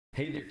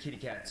Hey there kitty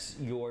cats,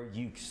 your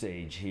uke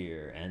sage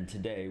here, and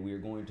today we are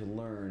going to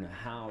learn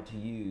how to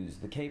use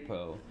the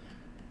capo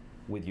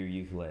with your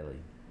ukulele.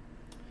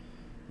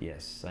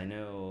 Yes, I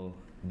know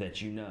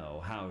that you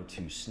know how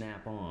to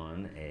snap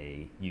on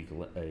a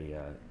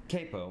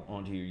capo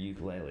onto your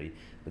ukulele,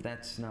 but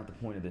that's not the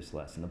point of this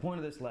lesson. The point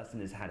of this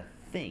lesson is how to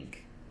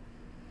think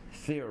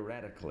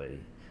theoretically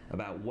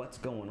about what's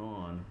going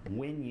on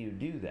when you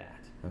do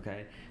that,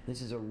 okay?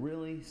 This is a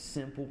really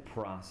simple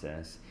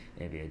process.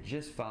 If you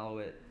just follow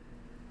it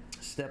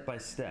step by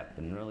step,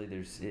 and really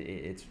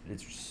it's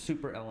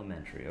super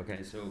elementary,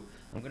 okay? So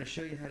I'm going to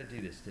show you how to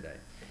do this today.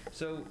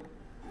 So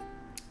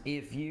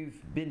if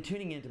you've been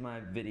tuning into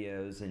my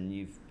videos and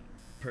you've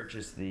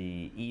purchased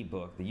the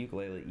ebook, the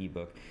ukulele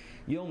ebook,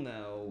 you'll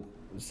know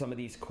some of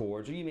these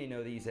chords, or you may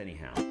know these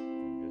anyhow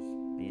from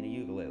just being a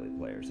ukulele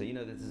player. So you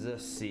know this is a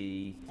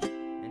C,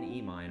 an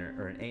E minor,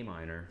 or an A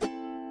minor,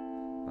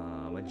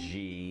 a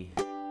G,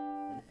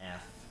 an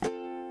F,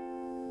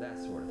 that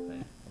sort of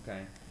thing,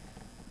 okay?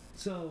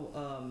 So,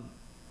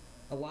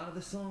 a lot of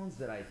the songs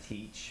that I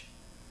teach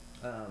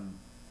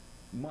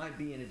might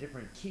be in a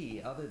different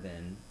key other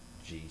than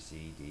G,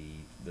 C, D,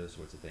 those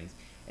sorts of things,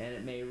 and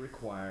it may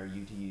require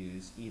you to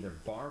use either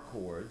bar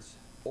chords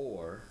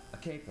or a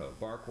capo.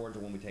 Bar chords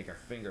are when we take our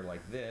finger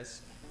like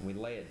this, and we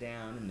lay it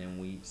down, and then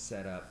we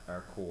set up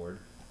our chord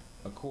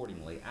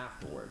accordingly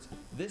afterwards.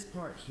 This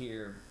part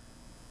here,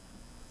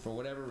 for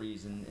whatever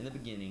reason, in the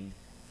beginning,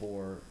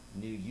 for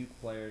new uke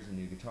players and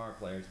new guitar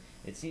players,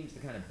 it seems to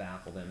kind of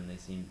baffle them, and they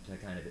seem to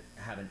kind of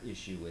have an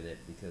issue with it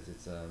because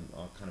it's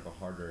kind of a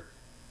harder,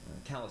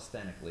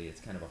 calisthenically, it's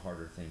kind of a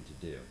harder thing to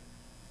do.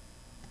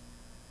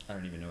 I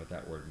don't even know what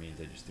that word means.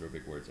 I just throw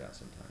big words out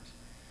sometimes.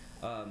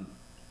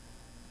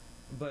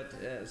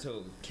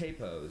 So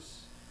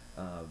capos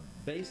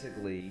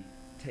basically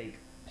take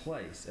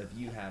place of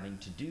you having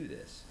to do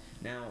this.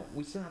 Now,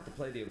 we still have to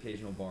play the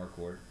occasional bar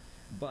chord,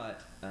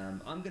 but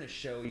I'm going to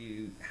show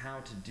you how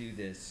to do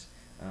this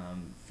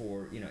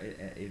for,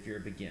 if you're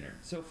a beginner.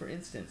 So for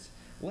instance,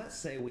 let's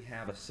say we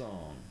have a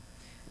song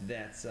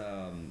that's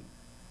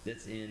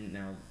in,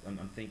 now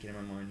I'm thinking in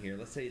my mind here,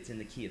 let's say it's in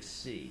the key of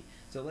C.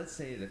 So let's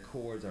say the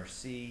chords are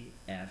C,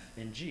 F,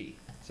 and G.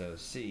 So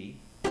C,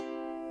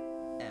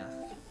 F,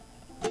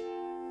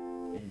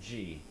 and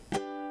G.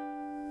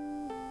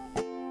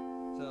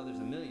 So there's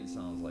a million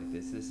songs like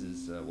this. This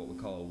is what we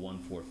call a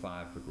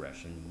 1-4-5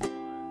 progression.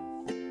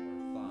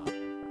 1-4-5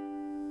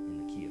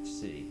 in the key of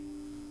C.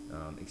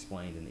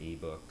 Explained in the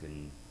ebook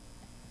and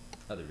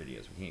other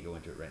videos. We can't go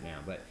into it right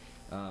now, but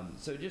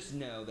so just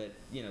know that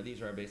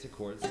these are our basic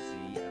chords: C,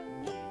 F,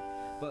 and G.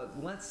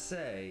 But let's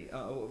say,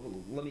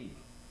 let me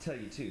tell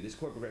you too, this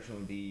chord progression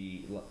would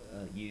be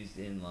used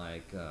in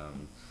like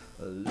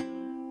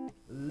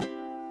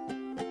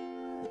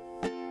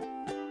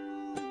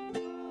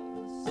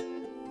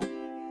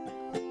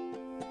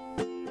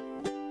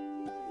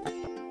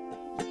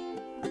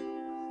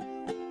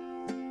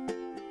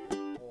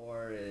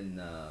or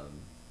in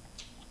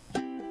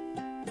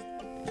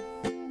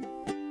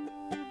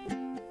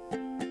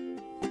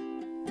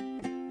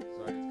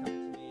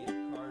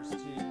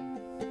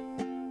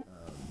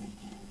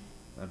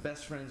My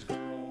Best Friend's Girl.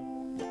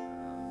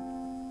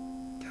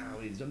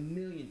 Golly, there's a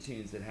million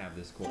tunes that have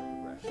this chord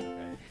progression,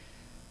 okay?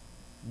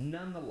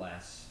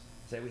 Nonetheless,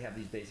 say we have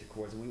these basic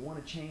chords and we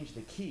want to change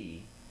the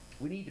key,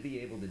 we need to be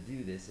able to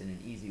do this in an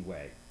easy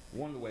way.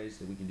 One of the ways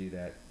that we can do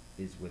that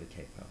is with a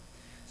capo.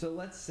 So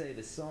let's say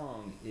the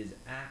song is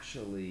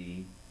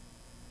actually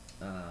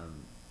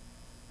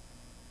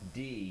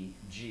D,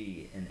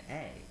 G, and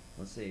A.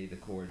 Let's say the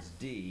chords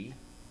D,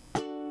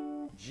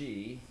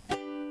 G,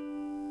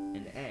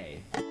 and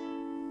A.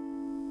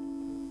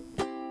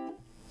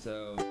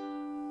 So,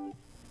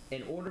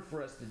 in order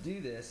for us to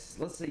do this,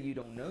 let's say you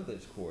don't know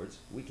those chords,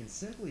 we can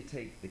simply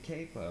take the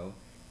capo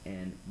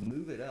and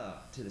move it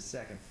up to the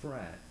 2nd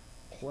fret,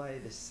 play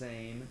the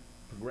same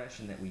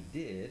progression that we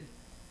did,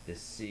 the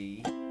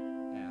C,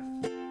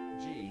 F,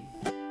 G,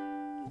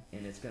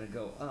 and it's going to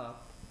go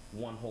up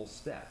one whole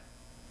step.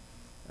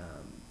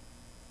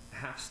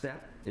 Half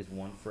step is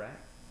 1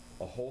 fret,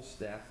 a whole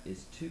step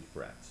is 2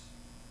 frets.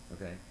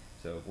 Okay,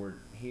 so if we're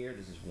here,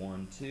 this is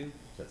 1, 2, so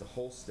that's a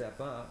whole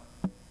step up.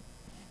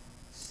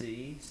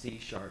 C, C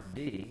sharp,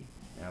 D.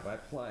 Now if I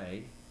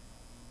play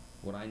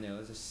what I know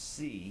is a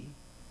C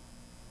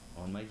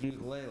on my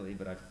ukulele,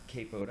 but I've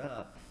capoed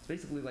up, it's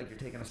basically like you're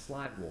taking a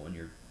slide rule and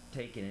you're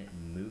taking it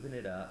and moving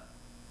it up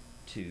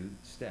 2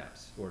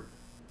 steps, or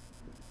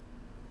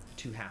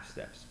 2 half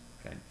steps.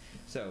 Okay,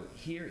 so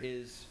here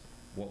is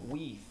what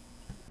we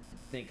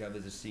think of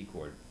as a C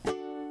chord.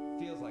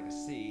 Feels like a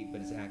C, but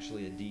it's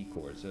actually a D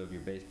chord. So if your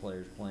bass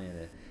player is playing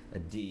a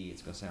D,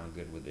 it's going to sound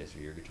good with this, or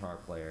your guitar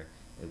player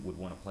would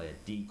want to play a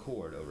D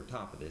chord over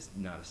top of this,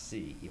 not a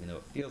C, even though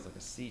it feels like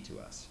a C to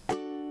us.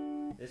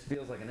 This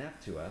feels like an F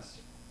to us,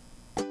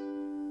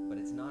 but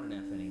it's not an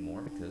F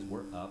anymore because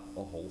we're up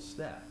a whole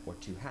step, or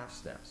 2 half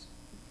steps.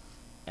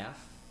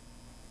 F,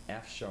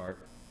 F sharp,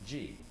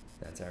 G.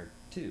 That's our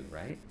 2,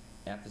 right?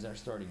 F is our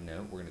starting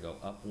note. We're going to go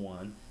up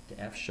 1 to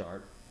F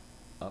sharp,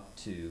 up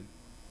 2,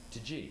 to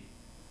G.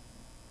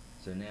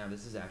 So now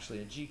this is actually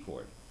a G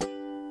chord.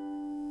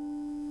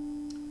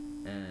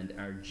 And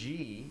our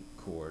G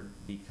chord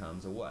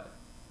becomes a what?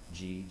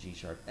 G, G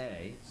sharp,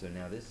 A. So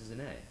now this is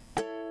an A.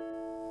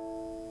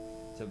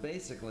 So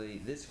basically,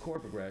 this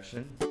chord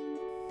progression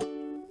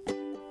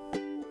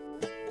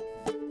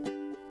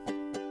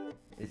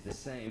is the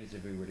same as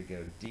if we were to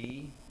go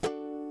D, G,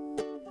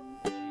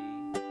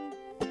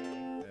 A,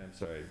 I'm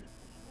sorry,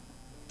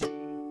 D, G,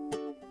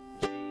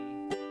 A, D, G,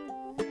 A,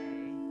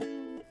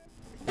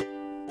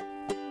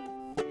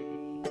 G.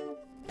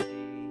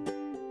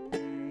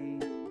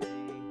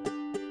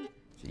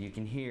 So you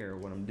can hear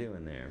what I'm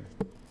doing there.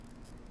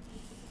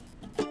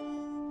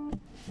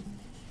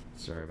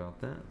 Sorry about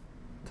that.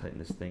 Tighten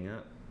this thing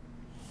up.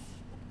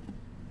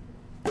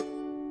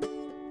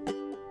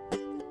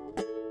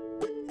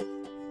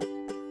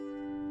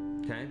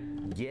 Okay,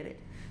 get it?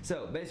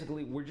 So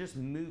basically, we're just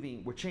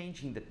moving. We're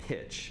changing the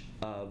pitch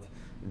of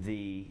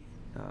the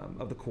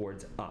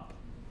chords up.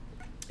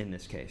 In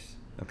this case,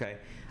 okay.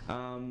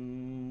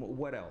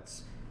 What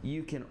else?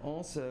 You can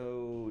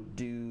also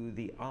do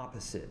the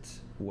opposite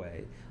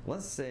way.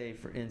 Let's say,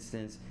 for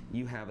instance,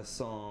 you have a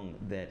song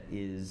that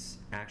is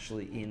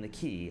actually in the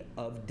key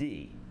of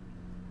D,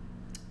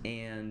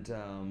 and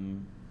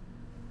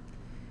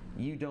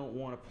you don't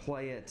want to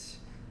play it.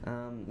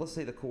 Let's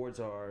say the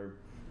chords are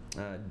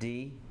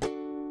D,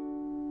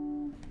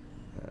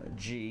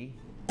 G,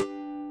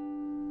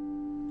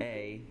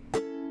 A,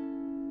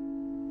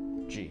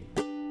 G.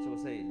 So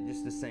we'll say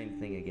just the same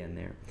thing again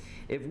there.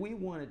 If we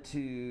wanted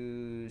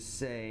to,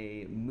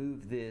 say,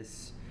 move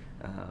this,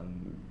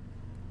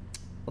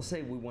 let's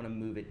say we want to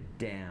move it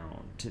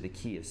down to the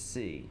key of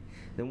C,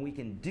 then we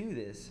can do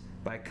this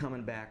by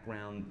coming back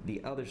around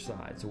the other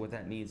side. So what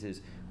that means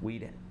is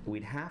we'd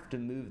have to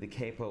move the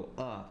capo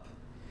up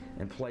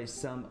and play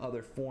some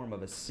other form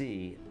of a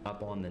C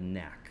up on the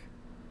neck.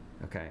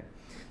 Okay,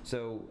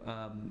 so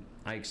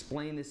I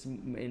explain this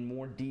in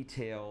more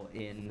detail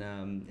in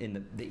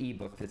the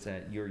ebook that's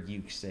at Your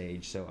Uke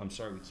Sage. So I'm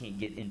sorry we can't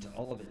get into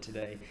all of it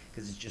today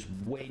because it's just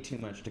way too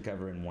much to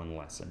cover in one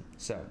lesson.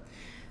 So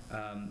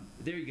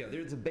there you go.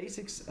 There's the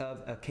basics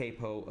of a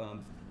capo.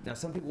 Now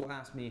some people will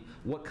ask me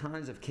what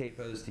kinds of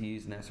capos to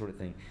use and that sort of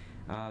thing.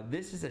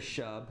 This is a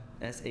shub,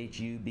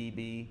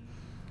 S-H-U-B-B.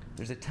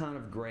 There's a ton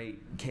of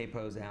great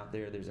capos out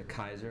there. There's a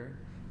Kaiser,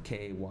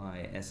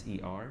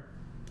 K-Y-S-E-R.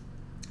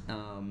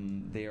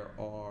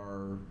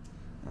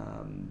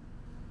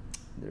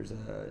 There's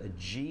a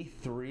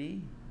G3,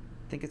 I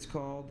think it's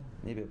called,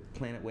 maybe a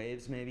Planet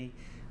Waves maybe.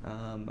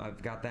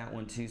 I've got that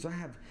one too. So I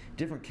have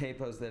different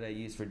capos that I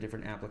use for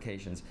different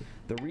applications.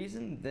 The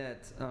reason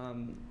that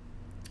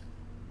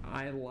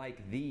I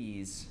like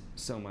these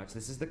so much,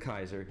 this is the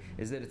Kaiser,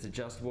 is that it's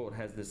adjustable. It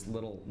has this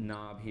little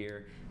knob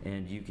here,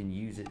 and you can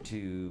use it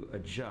to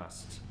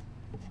adjust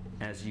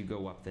as you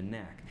go up the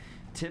neck.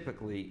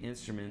 Typically,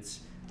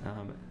 instruments,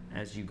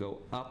 as you go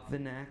up the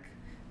neck,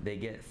 they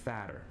get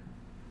fatter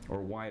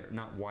or wider,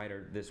 not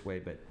wider this way,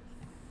 but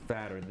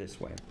fatter this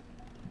way.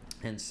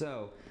 And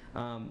so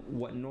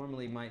what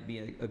normally might be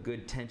a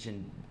good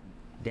tension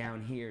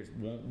down here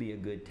won't be a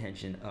good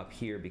tension up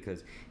here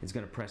because it's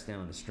going to press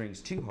down on the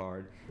strings too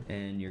hard,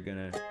 and you're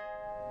going to,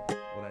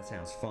 well, that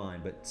sounds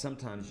fine, but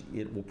sometimes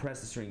it will press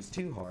the strings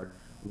too hard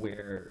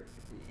where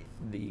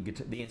the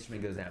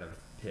instrument goes out of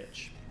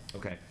pitch.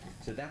 Okay,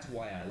 so that's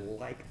why I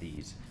like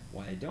these.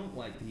 Why I don't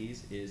like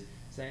these is,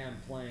 say I'm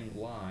playing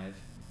live,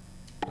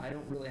 I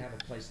don't really have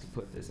a place to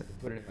put this. I could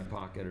put it in my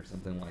pocket or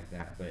something like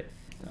that, but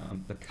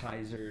the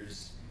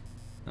Kaisers,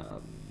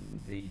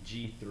 the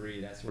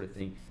G3, that sort of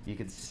thing, you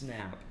can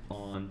snap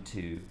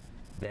onto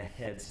the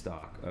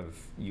headstock of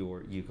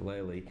your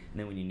ukulele, and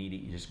then when you need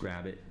it, you just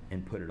grab it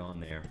and put it on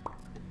there,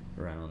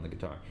 right on the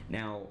guitar.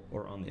 Now,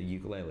 or on the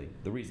ukulele.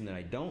 The reason that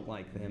I don't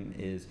like them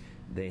is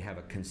they have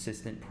a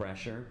consistent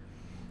pressure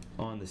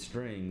on the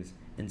strings,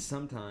 and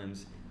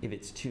sometimes if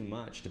it's too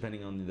much,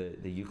 depending on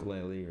the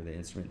ukulele or the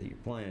instrument that you're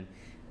playing,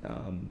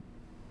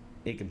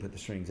 it can put the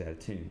strings out of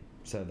tune.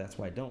 So that's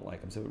why I don't like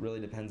them. So it really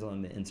depends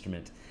on the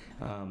instrument.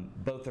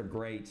 Both are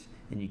great,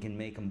 and you can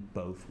make them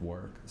both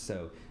work.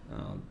 So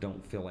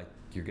don't feel like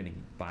you're going to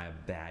buy a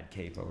bad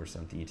capo or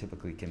something. You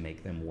typically can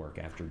make them work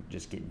after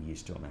just getting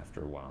used to them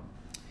after a while.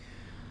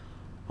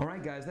 All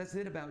right, guys, that's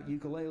it about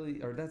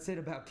ukulele, or that's it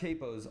about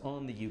capos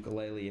on the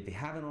ukulele. If you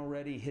haven't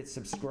already, hit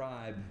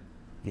subscribe.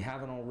 If you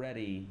haven't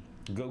already,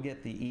 go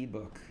get the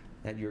ebook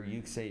at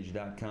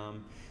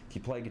yourukesage.com. If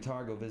you play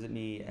guitar, go visit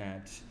me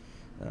at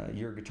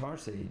Your Guitar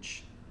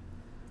Sage,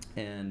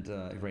 and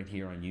right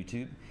here on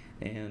YouTube,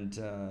 and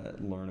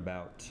learn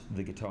about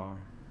the guitar.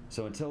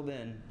 So until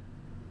then,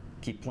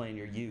 keep playing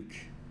your uke.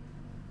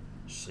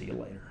 See you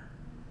later.